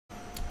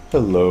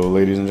Hello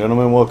ladies and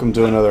gentlemen, welcome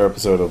to another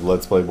episode of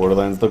Let's Play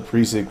Borderlands, the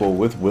pre-sequel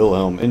with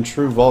Wilhelm in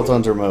true Vault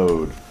Hunter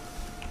mode.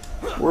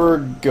 We're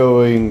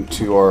going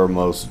to our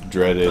most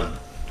dreaded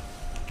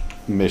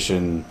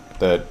mission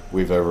that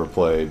we've ever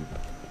played.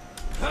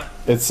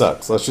 It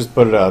sucks, let's just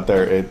put it out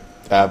there, it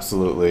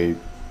absolutely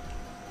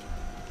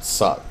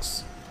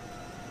sucks.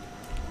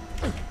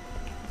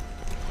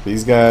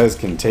 These guys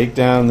can take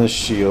down this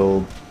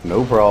shield,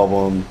 no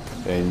problem,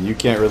 and you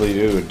can't really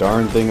do a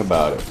darn thing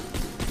about it.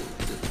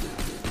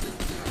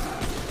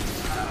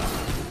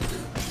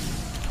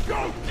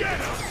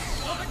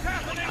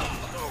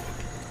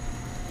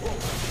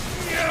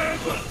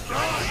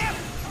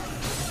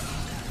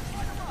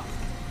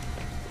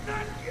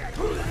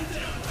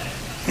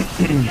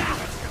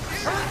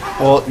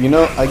 Well, you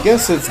know, I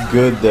guess it's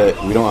good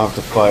that we don't have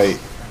to fight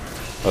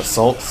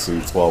assault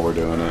suits while we're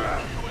doing it.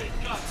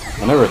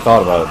 I never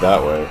thought about it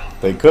that way.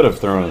 They could have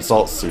thrown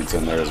assault suits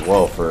in there as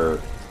well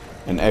for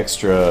an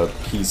extra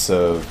piece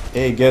of,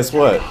 hey, guess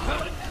what?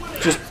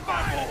 Just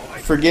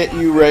forget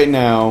you right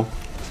now.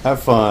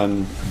 Have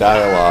fun. Die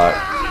a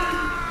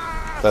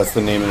lot. That's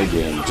the name of the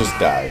game. Just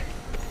die.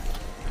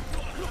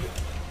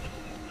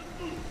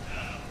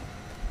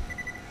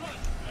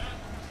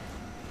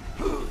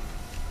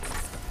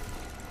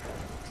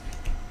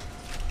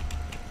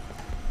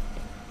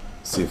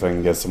 See if I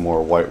can get some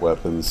more white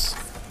weapons.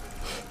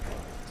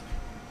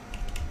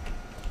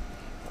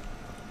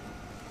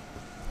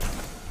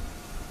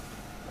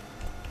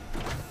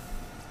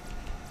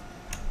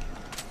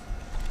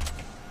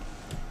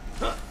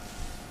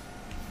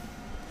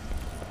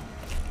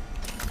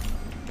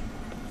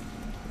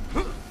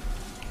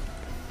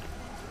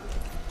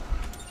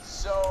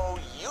 So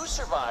you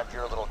survived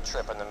your little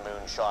trip in the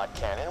moonshot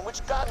cannon,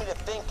 which got me to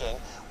thinking,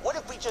 what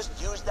if we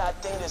just used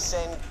that thing to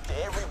send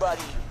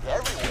everybody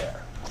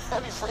everywhere?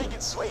 That'd be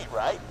freaking sweet,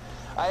 right?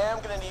 I am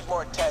gonna need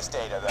more test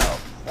data, though.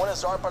 One of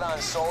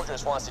Zarpedon's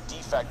soldiers wants to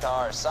defect to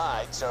our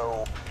side,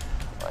 so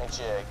why don't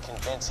you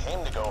convince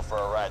him to go for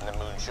a ride in the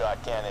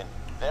moonshot cannon?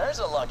 There's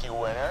a lucky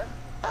winner.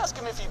 Ask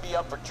him if he'd be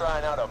up for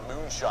trying out a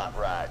moonshot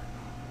ride.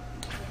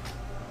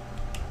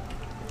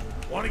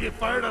 Want to get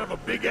fired out of a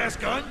big-ass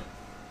gun?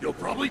 You'll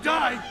probably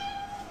die.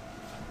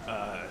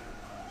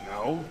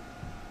 No.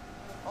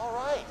 All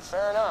right,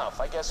 fair enough.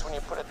 I guess when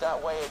you put it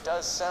that way, it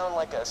does sound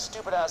like a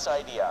stupid-ass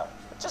idea.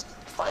 Just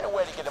find a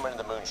way to get him into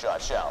the moonshot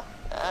shell.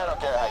 I don't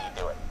care how you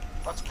do it.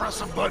 Let's press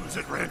some buttons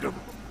at random.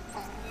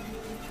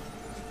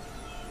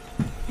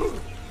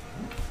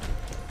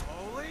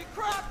 Holy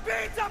crap,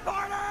 pizza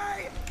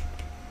party!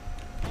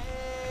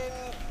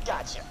 And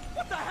gotcha.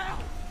 What the hell?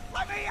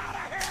 Let me out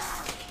of here!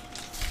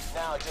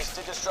 Now, just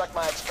to destruct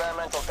my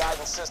experimental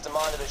guidance system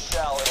onto the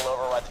shell, it'll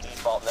override the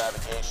default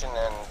navigation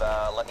and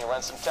let me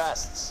run some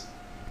tests.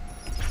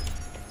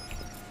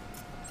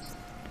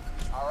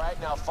 Alright,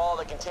 now follow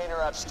the container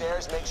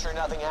upstairs, make sure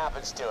nothing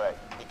happens to it.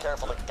 Be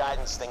careful the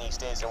guidance thingy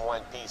stays in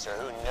one piece, or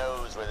who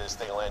knows where this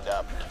thing will end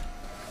up.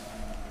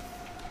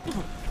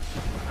 You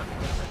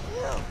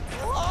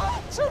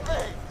lied to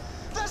me!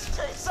 This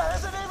pizza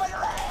isn't even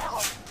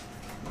real!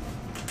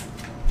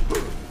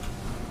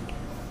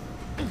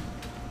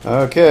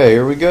 Okay,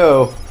 here we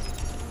go.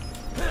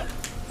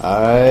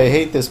 I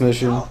hate this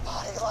mission.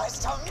 Nobody lies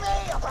to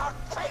me about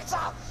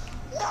pizza!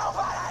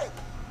 Nobody!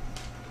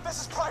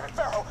 This is Private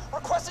Pharaoh,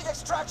 requesting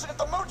extraction at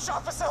the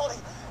Moonshot facility.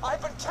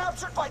 I've been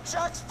captured by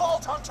Jack's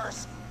Vault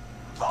Hunters.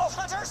 Vault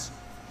Hunters?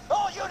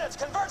 All units,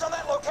 converge on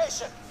that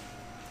location.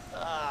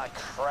 Ah,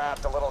 crap,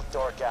 the little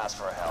dork asked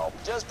for help.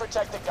 Just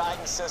protect the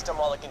guidance system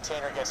while the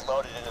container gets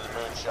loaded into the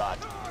Moonshot.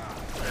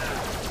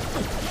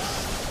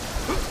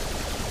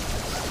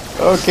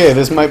 Okay,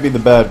 this might be the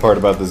bad part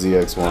about the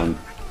ZX1.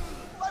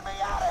 Let me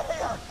out of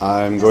here!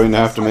 I'm going to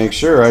have to make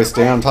sure I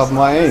stay on top of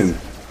my aim.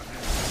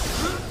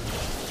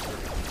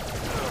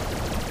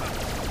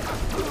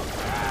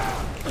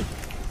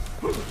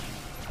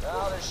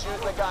 Well, they're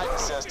shooting the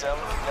guidance system.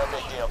 No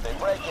big deal if they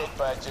break it,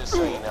 but just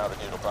so you know, the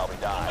dude will probably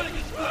die.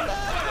 You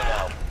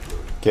know.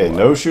 Okay,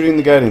 no shooting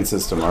the guidance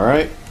system,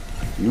 alright?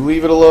 You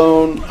leave it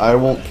alone, I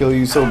won't kill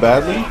you so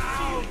badly.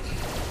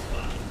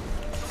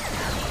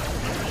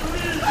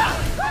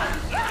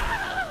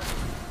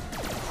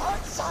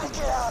 Once I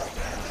get out of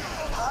here,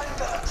 I'm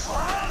gonna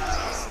climb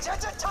these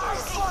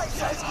digitized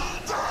slices!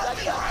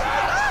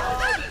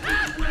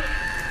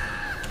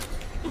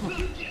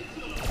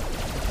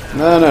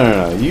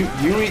 No.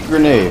 You eat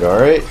grenade,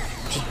 alright?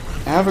 Just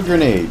have a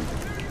grenade.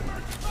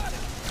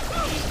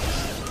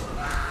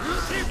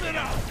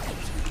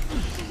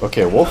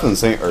 Okay, Wolf and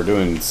Saint are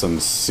doing some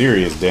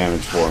serious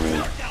damage for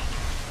me.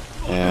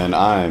 And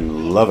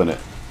I'm loving it.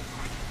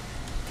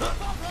 I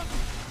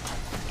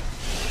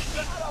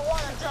don't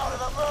want to go to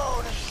the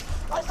moon!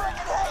 I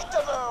freaking hate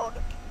the moon!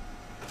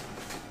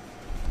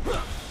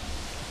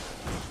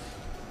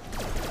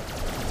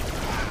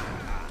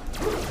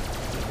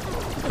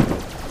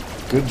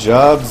 Good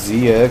job,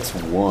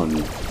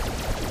 ZX1.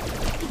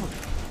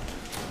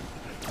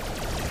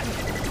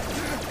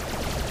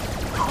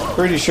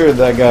 Pretty sure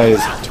that guy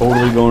is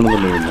totally going to the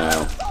moon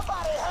now.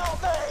 Somebody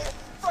help me!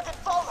 Frickin'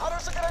 Vault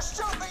Hunters are gonna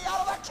shoot me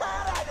out of the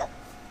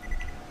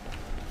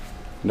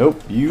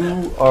Nope,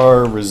 you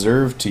are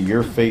reserved to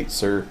your fate,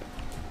 sir.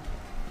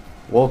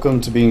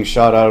 Welcome to being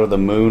shot out of the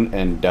moon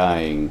and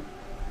dying.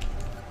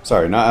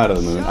 Sorry, not out of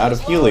the moon, out of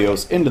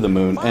Helios into the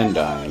moon and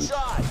dying.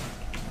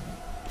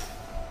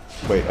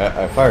 Wait,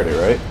 I fired it,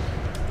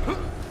 right?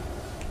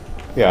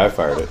 Yeah, I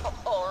fired it.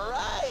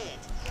 Alright!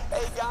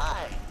 Hey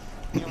guy,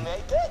 you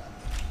make it?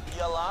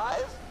 You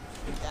alive?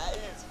 Yeah,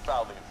 he's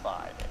probably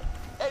fine.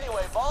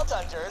 Anyway, Vault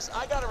Hunters,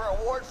 I got a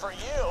reward for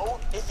you.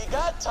 If you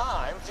got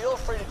time, feel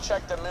free to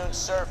check the moon's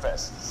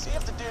surface. See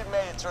if the dude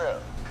made it through.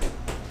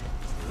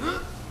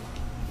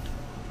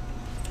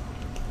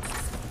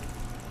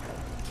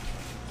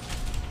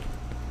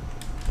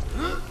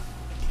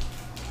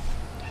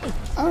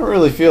 I don't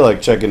really feel like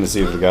checking to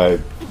see if the guy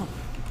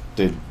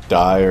did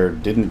die or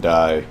didn't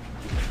die.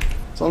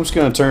 So I'm just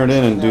gonna turn it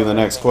in and do the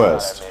next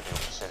quest. Maybe we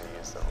should have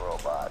used the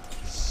robot.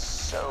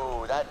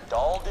 So that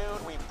doll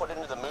dude we put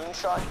into the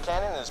moonshot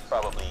cannon is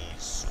probably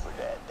super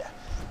dead.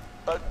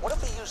 But what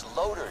if we use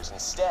loaders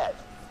instead?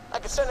 I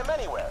could send them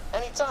anywhere,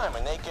 anytime,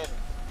 and they could,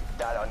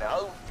 I don't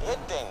know, hit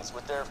things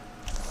with their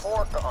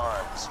fork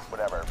arms,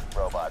 whatever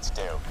robots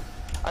do.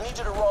 I need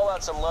you to roll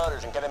out some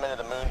loaders and get them into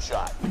the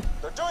moonshot.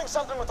 They're doing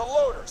something with the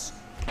loaders.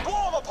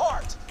 Blow them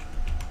apart!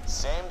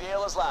 Same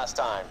deal as last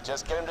time.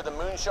 Just get them to the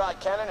moonshot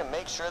cannon and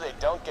make sure they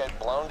don't get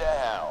blown to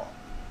hell.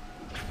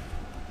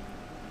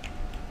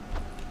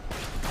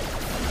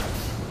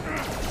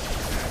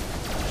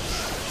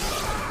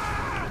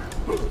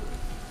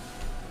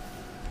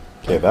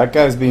 Okay, that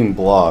guy's being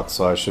blocked,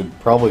 so I should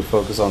probably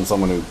focus on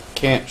someone who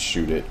can't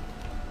shoot it.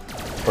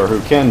 Or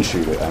who can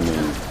shoot it, I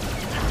mean.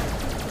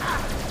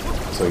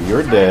 So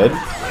you're dead.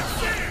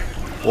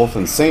 Wolf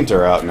and Saint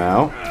are out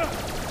now.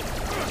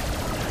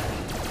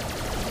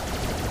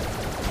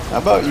 How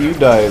about you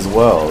die as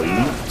well?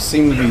 You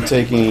seem to be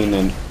taking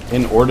an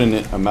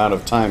inordinate amount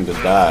of time to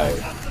die.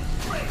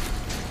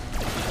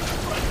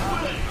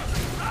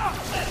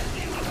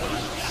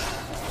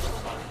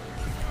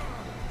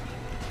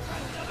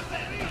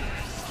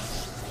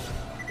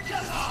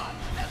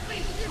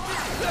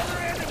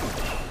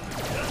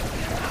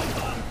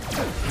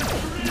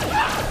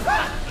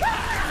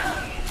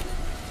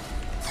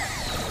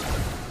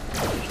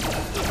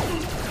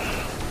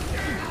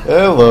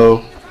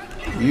 Hello.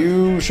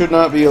 You should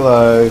not be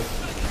alive.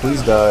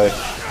 Please die.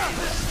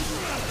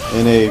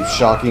 In a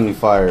shocking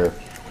fire.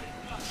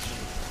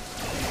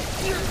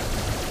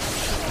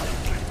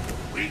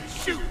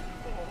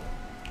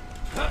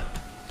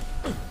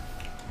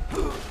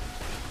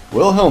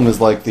 Wilhelm is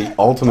like the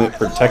ultimate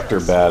protector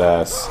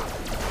badass.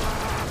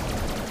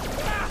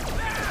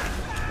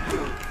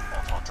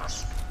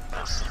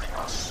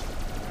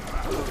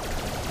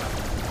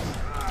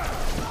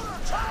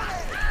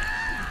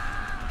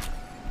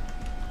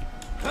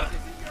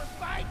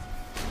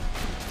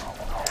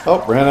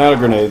 Oh, ran out of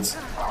grenades.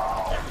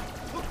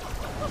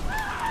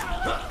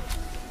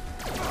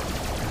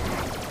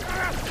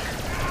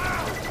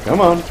 Come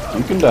on,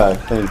 you can die.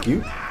 Thank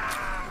you.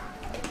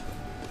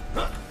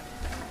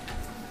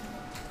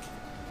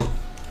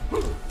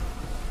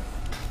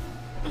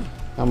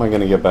 How am I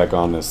going to get back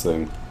on this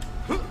thing?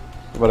 How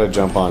about I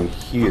jump on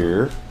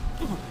here?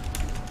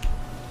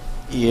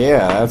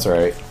 Yeah, that's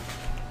right.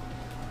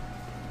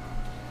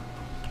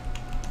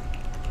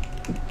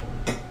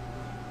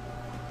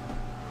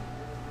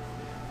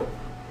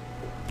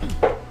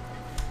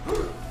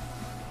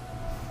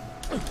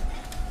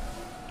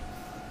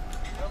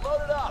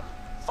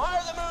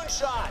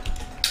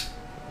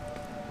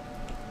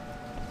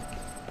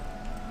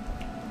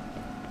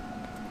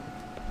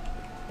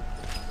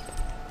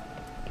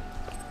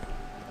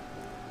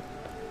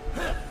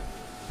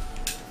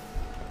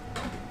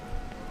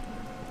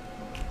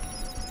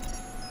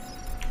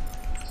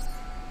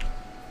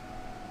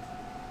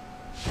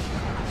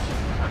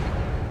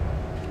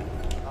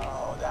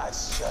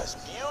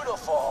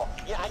 Beautiful.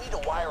 Yeah, I need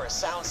to wire a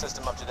sound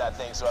system up to that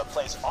thing so it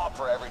plays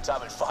opera every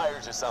time it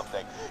fires or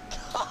something.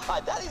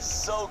 God, that is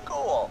so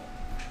cool.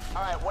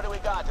 All right, what do we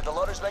got? Did the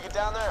loaders make it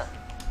down there?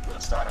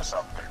 Status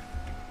update.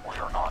 We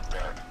are not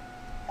dead.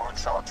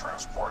 Moonshot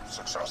transport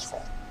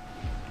successful.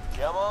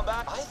 Come on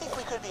back. I think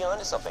we could be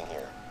onto something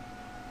here.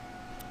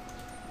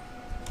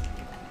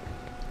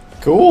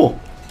 Cool.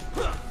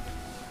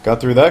 Got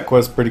through that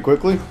quest pretty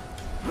quickly.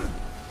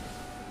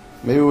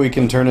 Maybe we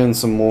can turn in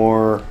some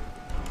more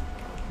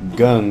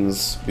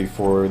guns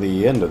before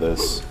the end of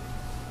this.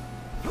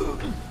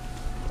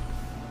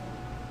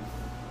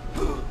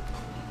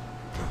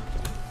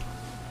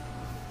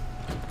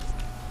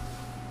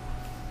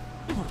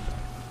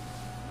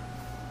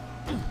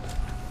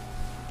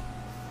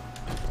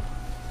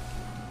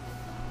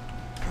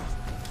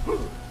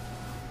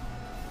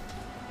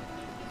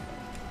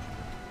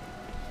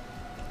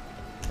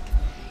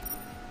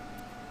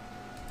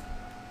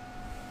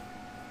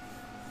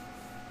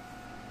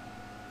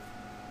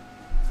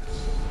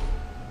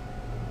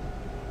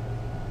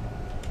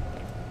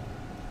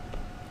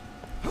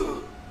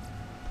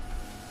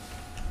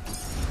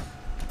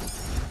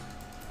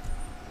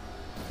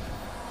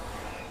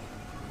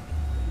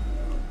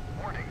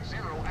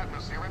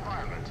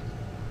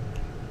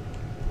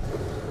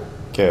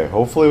 Okay,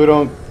 hopefully we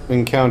don't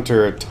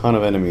encounter a ton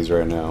of enemies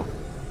right now.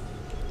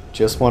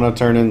 Just want to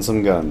turn in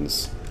some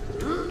guns.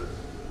 With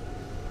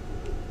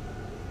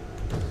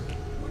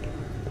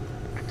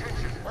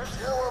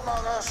you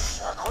among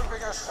us,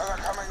 equipping us for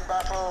the coming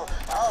battle,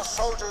 our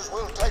soldiers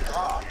will take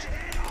heart.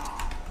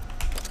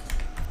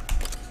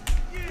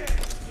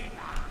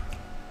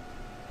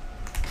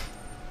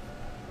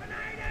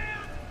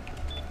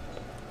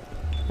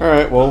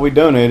 Alright, well, we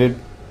donated.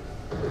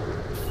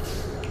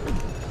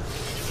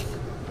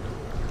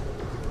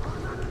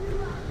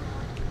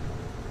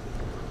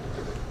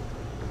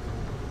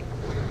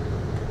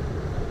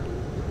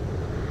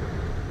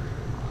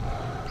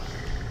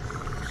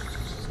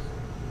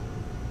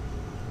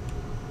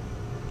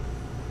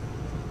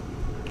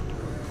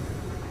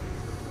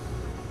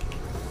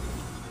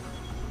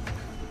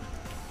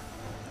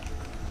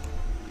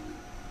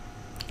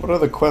 What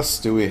other quests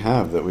do we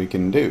have that we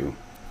can do?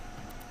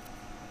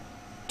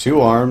 2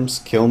 arms,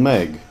 kill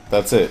Meg.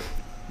 That's it.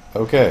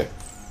 Okay.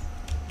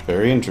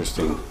 Very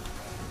interesting.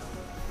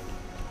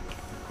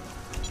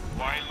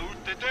 Why loot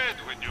the dead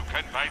when you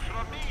can buy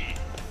from me?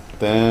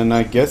 Then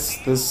I guess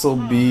this'll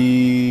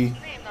be...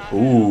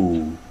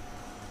 Ooh.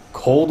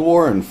 Cold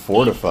War and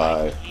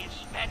Fortify.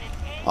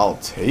 I'll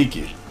take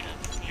it.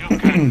 You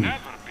can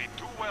never be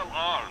too well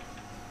armed.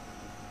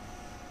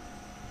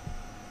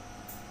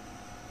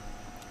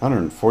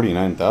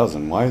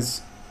 149,000. Why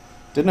is...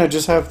 Didn't I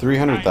just have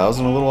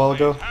 300,000 a little while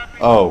ago?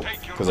 Oh,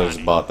 because I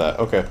just bought that.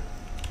 Okay.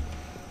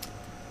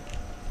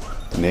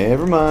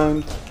 Never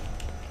mind.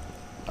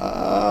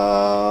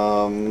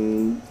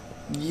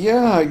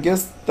 Yeah, I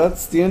guess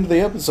that's the end of the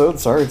episode.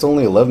 Sorry, it's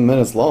only 11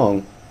 minutes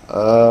long.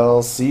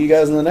 I'll see you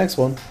guys in the next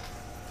one.